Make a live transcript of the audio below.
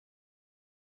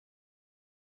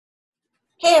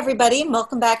Hey everybody, and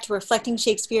welcome back to Reflecting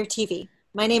Shakespeare TV.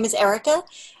 My name is Erika,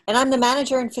 and I'm the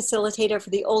manager and facilitator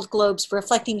for the Old Globe's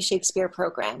Reflecting Shakespeare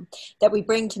program that we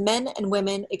bring to men and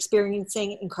women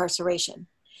experiencing incarceration.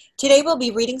 Today we'll be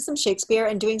reading some Shakespeare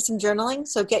and doing some journaling,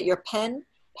 so get your pen,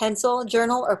 pencil,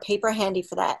 journal, or paper handy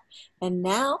for that. And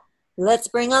now, let's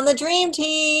bring on the dream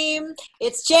team.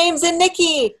 It's James and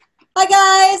Nikki. Hi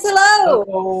guys, hello.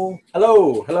 Hello,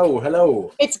 hello, hello,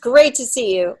 hello. It's great to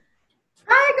see you.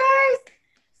 Hi guys.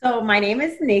 So my name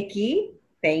is Nikki.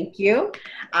 Thank you.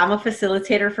 I'm a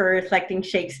facilitator for Reflecting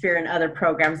Shakespeare and other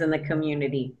programs in the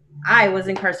community. I was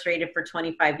incarcerated for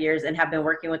 25 years and have been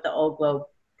working with the Old Globe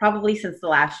probably since the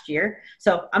last year.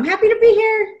 So I'm happy to be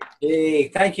here. Hey,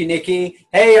 thank you, Nikki.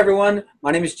 Hey, everyone.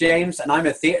 My name is James, and I'm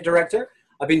a theater director.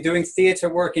 I've been doing theater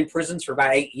work in prisons for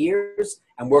about 8 years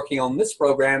and working on this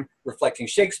program, Reflecting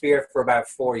Shakespeare, for about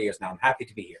 4 years now. I'm happy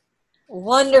to be here.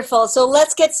 Wonderful. So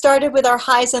let's get started with our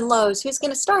highs and lows. Who's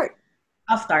going to start?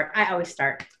 I'll start. I always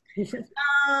start.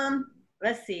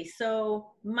 Let's see.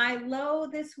 So my low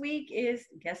this week is,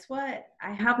 guess what?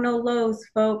 I have no lows,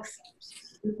 folks.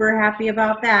 Super happy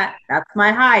about that. That's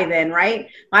my high then, right?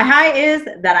 My high is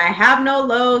that I have no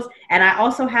lows, and I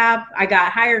also I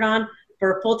got hired on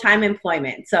for full-time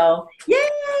employment. So, yay!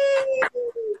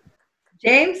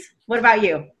 James, what about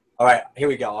you? All right, here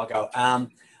we go. I'll go.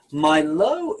 My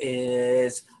low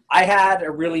is I had a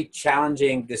really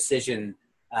challenging decision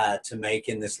to make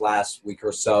in this last week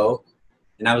or so,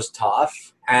 and that was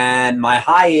tough. And my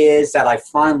high is that I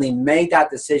finally made that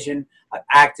decision, I've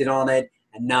acted on it,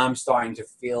 and now I'm starting to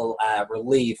feel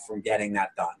relief from getting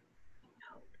that done.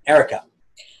 Erika.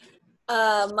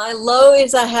 My low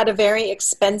is I had a very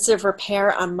expensive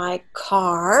repair on my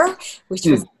car, which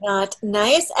was not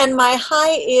nice. And my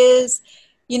high is,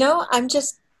 I'm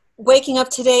just waking up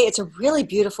today. It's a really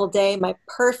beautiful day, my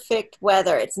perfect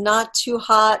weather. It's not too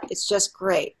hot. It's just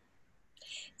great.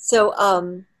 So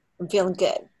I'm feeling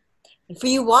good. And for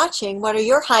you watching, what are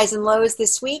your highs and lows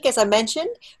this week? As I mentioned,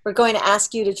 we're going to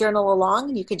ask you to journal along,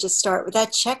 and you could just start with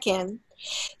that check-in.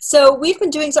 So we've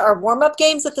been doing our warm-up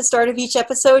games at the start of each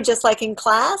episode, just like in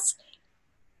class.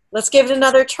 Let's give it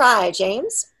another try,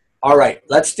 James. All right,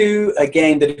 let's do a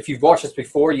game that if you've watched this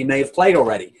before, you may have played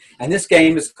already. And this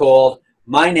game is called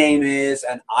My Name Is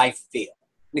and I Feel.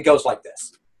 And it goes like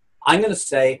this. I'm going to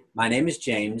say, my name is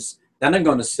James. Then I'm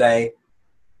going to say,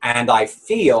 and I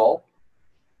feel,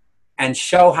 and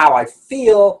show how I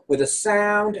feel with a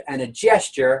sound and a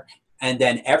gesture. And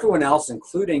then everyone else,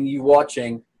 including you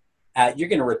watching, you're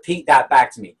going to repeat that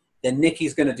back to me. Then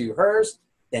Nikki's going to do hers.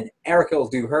 Then Erika will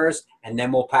do hers. And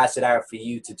then we'll pass it out for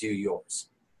you to do yours.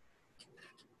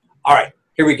 All right,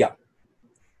 here we go.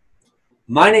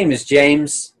 My name is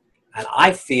James, and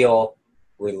I feel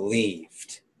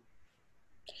relieved.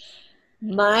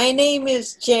 My name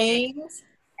is James.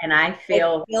 And I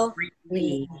feel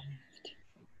relieved.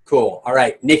 Cool. All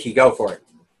right, Nikki, go for it.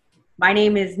 My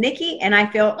name is Nikki, and I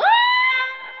feel...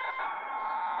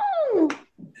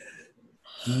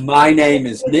 My name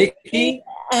is Nikki,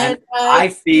 and I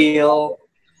feel...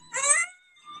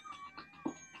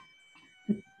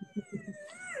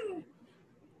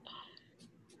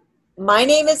 My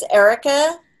name is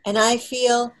Erika, and I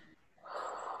feel...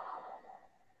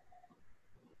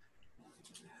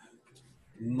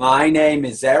 My name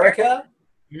is Erika,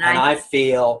 and I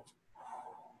feel...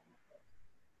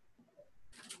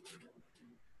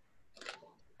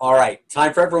 All right,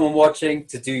 time for everyone watching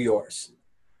to do yours.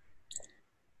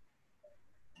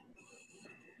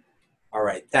 All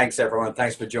right, thanks everyone.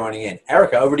 Thanks for joining in.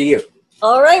 Erika, over to you.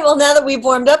 All right, well, now that we've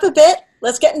warmed up a bit,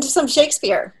 let's get into some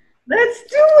Shakespeare. Let's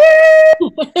do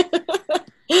it!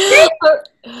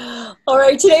 All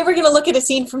right, today we're going to look at a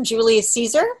scene from Julius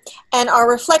Caesar, and our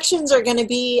reflections are going to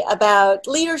be about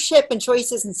leadership and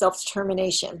choices and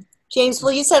self-determination. James,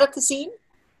 will you set up the scene?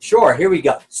 Sure, here we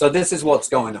go. So this is what's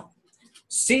going on.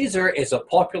 Caesar is a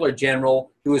popular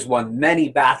general who has won many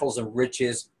battles and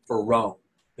riches for Rome.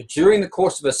 But during the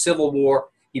course of a civil war,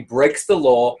 he breaks the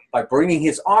law by bringing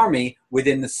his army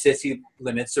within the city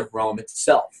limits of Rome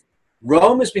itself.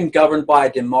 Rome has been governed by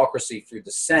a democracy through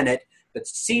the Senate, but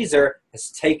Caesar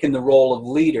has taken the role of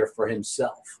leader for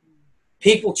himself.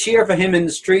 People cheer for him in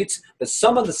the streets, but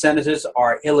some of the senators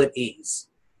are ill at ease.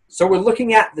 So we're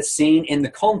looking at the scene in the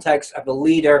context of a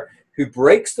leader who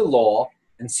breaks the law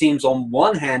and seems on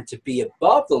one hand to be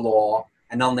above the law,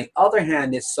 and on the other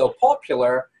hand is so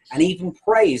popular and even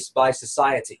praised by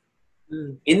society.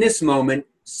 In this moment,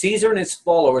 Caesar and his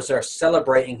followers are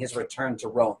celebrating his return to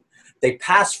Rome. They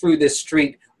pass through this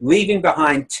street, leaving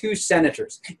behind two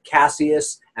senators,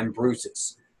 Cassius and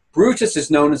Brutus. Brutus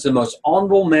is known as the most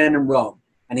honorable man in Rome,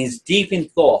 and he's deep in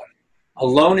thought.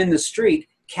 Alone in the street,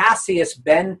 Cassius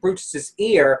bend Brutus's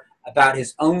ear about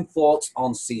his own thoughts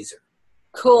on Caesar.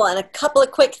 Cool. And a couple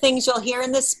of quick things you'll hear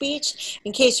in this speech,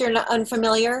 in case you're not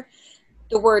unfamiliar.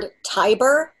 The word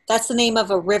Tiber, that's the name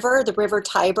of a river, the river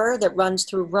Tiber that runs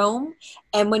through Rome.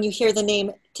 And when you hear the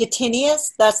name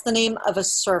Titinius, that's the name of a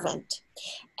servant.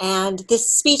 And this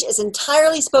speech is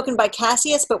entirely spoken by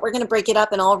Cassius, but we're going to break it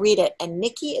up and I'll read it. And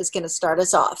Niki is going to start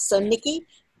us off. So Niki,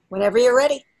 whenever you're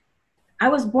ready. I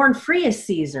was born free as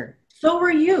Caesar. So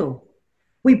were you.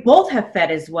 We both have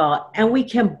fed as well, and we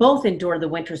can both endure the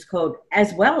winter's cold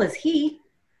as well as he.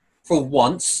 For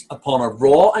once, upon a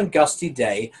raw and gusty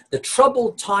day, the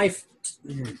troubled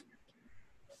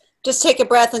Just take a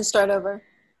breath and start over.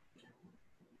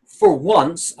 For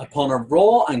once, upon a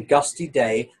raw and gusty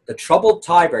day, the troubled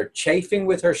Tiber chafing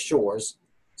with her shores,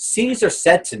 Caesar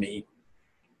said to me,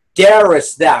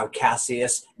 "Darest thou,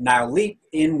 Cassius, now leap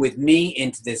in with me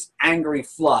into this angry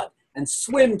flood, and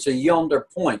swim to yonder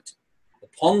point?"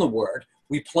 Upon the word,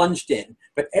 we plunged in,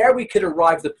 but ere we could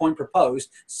arrive at the point proposed,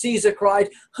 Caesar cried,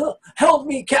 "Help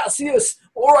me, Cassius,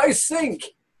 or I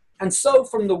sink!" And so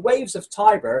from the waves of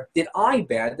Tiber did I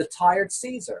bear the tired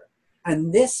Caesar.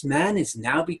 And this man is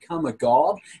now become a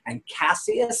god, and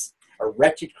Cassius, a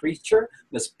wretched creature,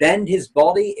 must bend his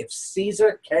body if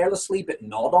Caesar carelessly but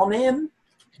not on him.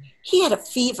 He had a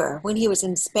fever when he was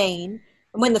in Spain,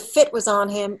 and when the fit was on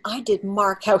him, I did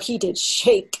mark how he did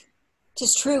shake.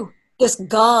 'Tis true, this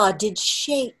god did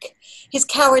shake. His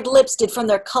coward lips did from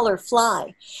their color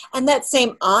fly, and that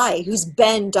same eye whose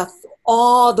bend doth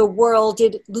awe the world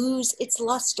did lose its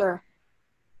luster.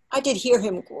 I did hear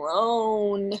him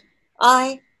groan.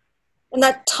 Aye, and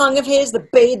that tongue of his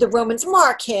that bade the Romans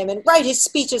mark him and write his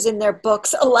speeches in their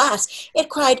books, alas, it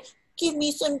cried, "Give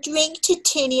me some drink,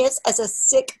 Titinius," as a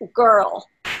sick girl.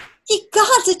 Ye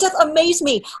gods, it doth amaze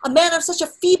me, a man of such a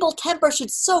feeble temper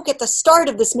should so get the start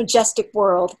of this majestic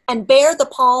world, and bear the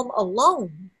palm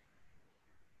alone.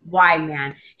 Why,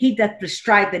 man, he doth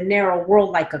bestride the narrow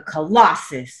world like a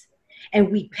colossus,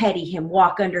 and we petty him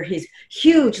walk under his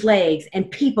huge legs and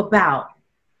peep about.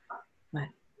 But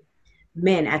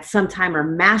men at some time are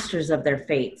masters of their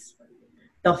fates.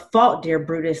 The fault, dear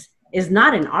Brutus, is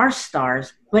not in our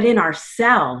stars, but in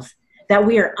ourselves, that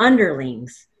we are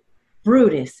underlings.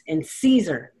 Brutus and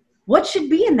Caesar. What should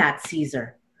be in that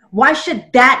Caesar? Why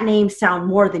should that name sound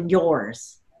more than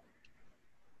yours?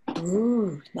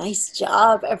 Ooh, nice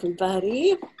job,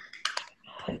 everybody.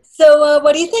 So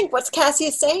what do you think? What's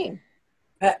Cassius saying?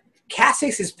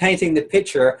 Cassius is painting the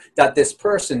picture that this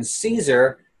person,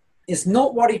 Caesar, is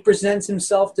not what he presents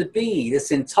himself to be, this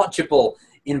untouchable,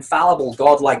 infallible,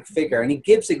 godlike figure. And he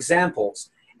gives examples.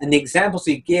 And the examples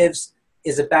he gives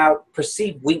is about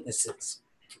perceived weaknesses.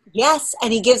 Yes,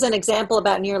 and he gives an example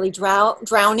about nearly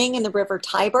drowning in the river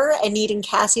Tiber and needing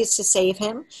Cassius to save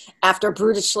him after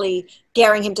brutally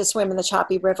daring him to swim in the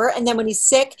choppy river. And then when he's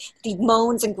sick, he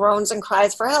moans and groans and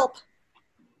cries for help.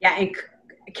 Yeah, and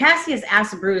Cassius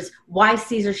asks Brutus why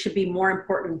Caesar should be more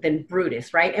important than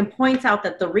Brutus, right? And points out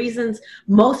that the reasons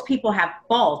most people have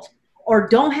fault or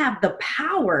don't have the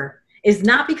power is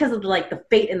not because of the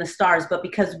fate in the stars, but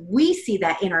because we see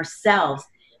that in ourselves.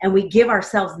 And we give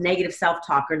ourselves negative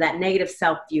self-talk or that negative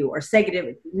self-view or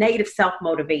negative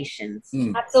self-motivations.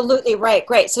 Absolutely right.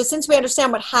 Great. So since we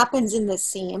understand what happens in this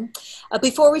scene,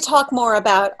 before we talk more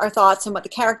about our thoughts and what the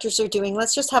characters are doing,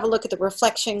 let's just have a look at the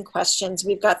reflection questions.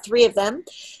 We've got 3 of them.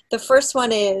 The first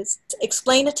one is,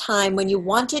 explain a time when you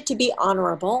wanted to be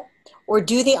honorable or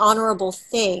do the honorable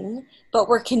thing, but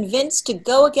were convinced to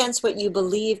go against what you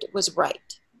believed was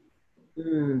right.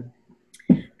 The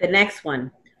next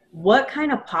one. What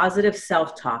kind of positive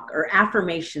self-talk or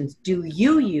affirmations do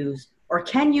you use or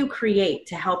can you create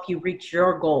to help you reach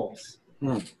your goals?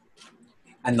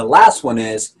 And the last one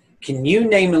is, can you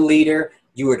name a leader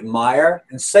you admire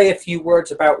and say a few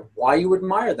words about why you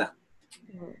admire them?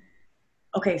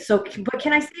 Okay, so but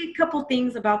can I say a couple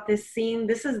things about this scene?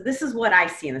 This is what I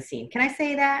see in the scene. Can I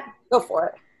say that? Go for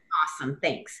it. Awesome,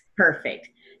 thanks.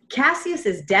 Perfect. Cassius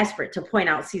is desperate to point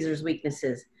out Caesar's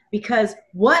weaknesses, because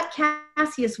what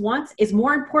Cassius wants is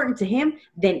more important to him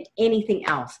than anything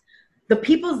else. The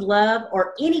people's love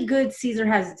or any good Caesar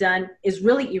has done is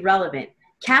really irrelevant.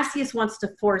 Cassius wants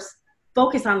to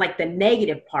focus on the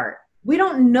negative part. We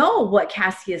don't know what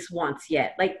Cassius wants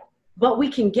yet, but we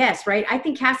can guess, right? I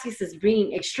think Cassius is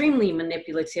being extremely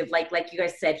manipulative. Like you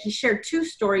guys said, he shared 2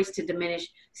 stories to diminish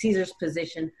Caesar's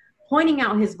position, pointing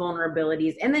out his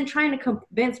vulnerabilities, and then trying to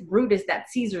convince Brutus that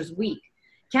Caesar's weak.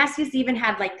 Cassius even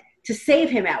had to save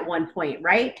him at one point,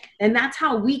 right? And that's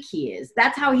how weak he is.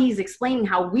 That's how he's explaining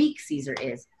how weak Caesar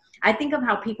is. I think of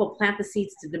how people plant the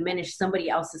seeds to diminish somebody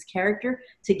else's character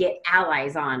to get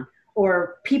allies on,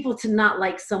 or people to not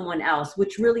like someone else,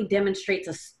 which really demonstrates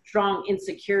a strong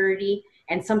insecurity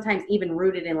and sometimes even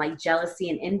rooted in like jealousy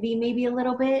and envy, maybe a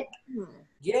little bit.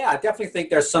 Yeah, I definitely think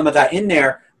there's some of that in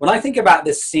there. When I think about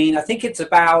this scene, I think it's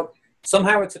about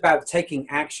taking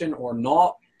action or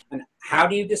not. And how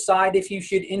do you decide if you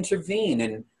should intervene,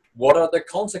 and what are the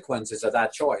consequences of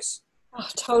that choice? Oh,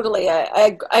 totally.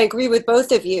 I agree with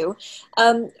both of you.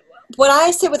 What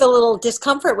I sit with a little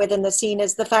discomfort with in the scene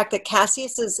is the fact that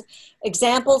Cassius's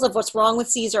examples of what's wrong with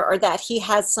Caesar are that he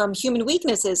has some human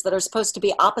weaknesses that are supposed to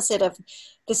be opposite of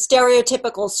the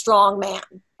stereotypical strong man,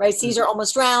 right? Caesar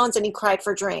almost drowns and he cried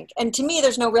for drink. And to me,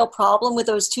 there's no real problem with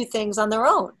those two things on their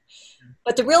own.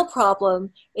 But the real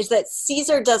problem is that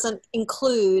Caesar doesn't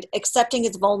include accepting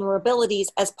his vulnerabilities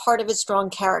as part of his strong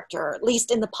character, at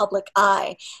least in the public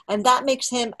eye. And that makes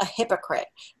him a hypocrite.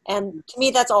 And to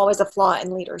me, that's always a flaw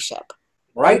in leadership.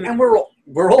 Right? And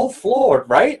we're all flawed,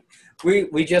 right?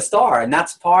 We just are. And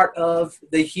that's part of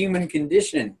the human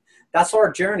condition. That's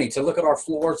our journey, to look at our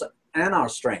flaws and our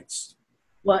strengths.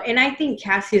 Well, and I think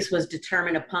Cassius was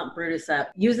determined to pump Brutus up,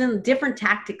 using different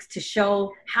tactics to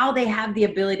show how they have the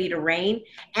ability to reign,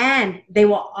 and they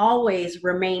will always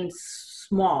remain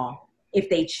small if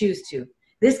they choose to.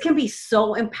 This can be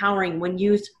so empowering when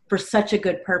used for such a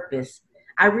good purpose.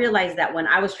 I realized that when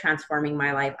I was transforming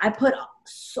my life, I put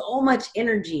so much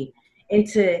energy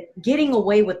into getting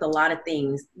away with a lot of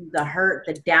things, the hurt,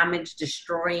 the damage,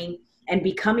 destroying, and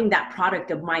becoming that product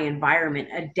of my environment,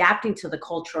 adapting to the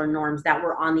cultural norms that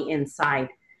were on the inside.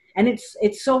 And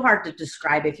it's so hard to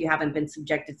describe if you haven't been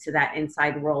subjected to that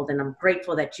inside world. And I'm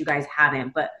grateful that you guys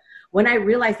haven't. But when I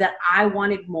realized that I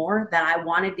wanted more, that I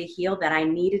wanted to heal, that I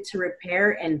needed to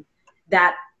repair, and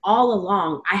that all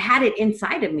along I had it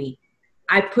inside of me,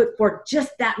 I put forth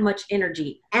just that much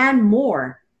energy and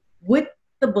more, with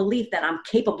the belief that I'm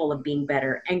capable of being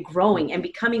better and growing and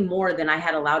becoming more than I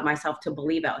had allowed myself to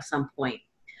believe at some point.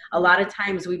 A lot of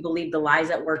times we believe the lies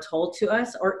that were told to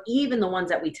us, or even the ones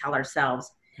that we tell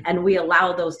ourselves, and we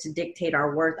allow those to dictate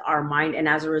our worth, our mind, and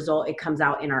as a result, it comes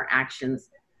out in our actions.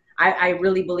 I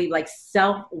really believe like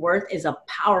self-worth is a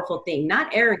powerful thing,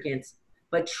 not arrogance,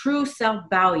 but true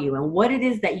self-value and what it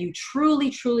is that you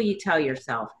truly, truly tell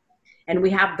yourself. And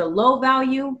we have the low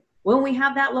value. When we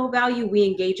have that low value, we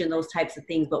engage in those types of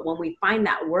things. But when we find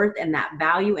that worth and that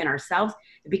value in ourselves,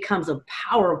 it becomes a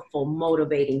powerful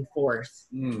motivating force.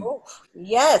 Oh,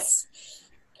 yes.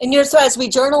 And so as we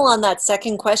journal on that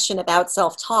second question about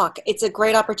self-talk, it's a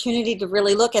great opportunity to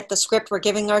really look at the script we're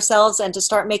giving ourselves and to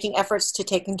start making efforts to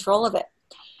take control of it.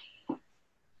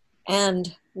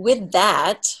 And with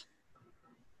that,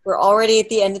 we're already at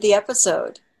the end of the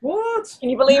episode. What? Can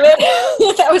you believe it?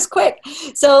 That was quick.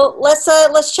 So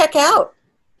let's check out.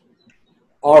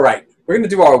 All right. We're going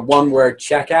to do our one-word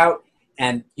checkout.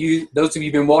 And those of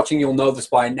you who've been watching, you'll know this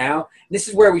by now. This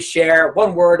is where we share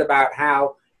one word about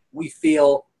how we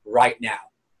feel right now.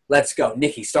 Let's go.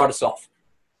 Niki, start us off.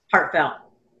 Heartfelt.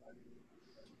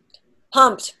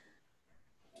 Pumped.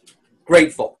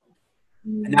 Grateful.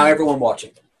 And now everyone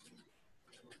watching.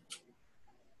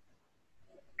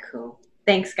 Cool.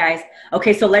 Thanks, guys.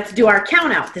 Okay, so let's do our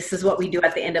count out. This is what we do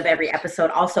at the end of every episode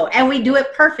also. And we do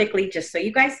it perfectly, just so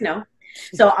you guys know.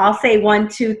 So I'll say 1,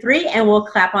 2, 3, and we'll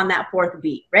clap on that fourth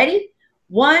beat. Ready?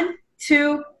 1,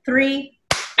 2, 3.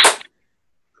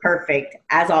 Perfect,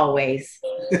 as always.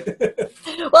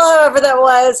 Well, however that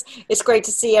was, it's great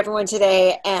to see everyone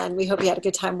today, and we hope you had a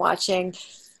good time watching.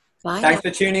 Bye. Thanks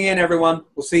for tuning in, everyone.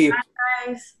 We'll see you. Bye,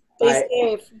 guys. Stay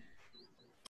safe.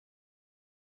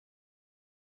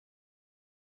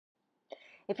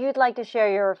 If you'd like to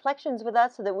share your reflections with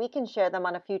us so that we can share them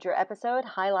on a future episode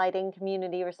highlighting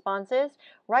community responses,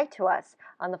 write to us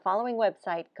on the following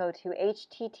website. Go to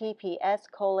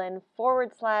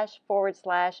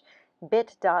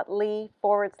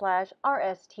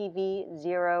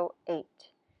https://bit.ly/rstv08.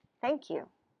 Thank you.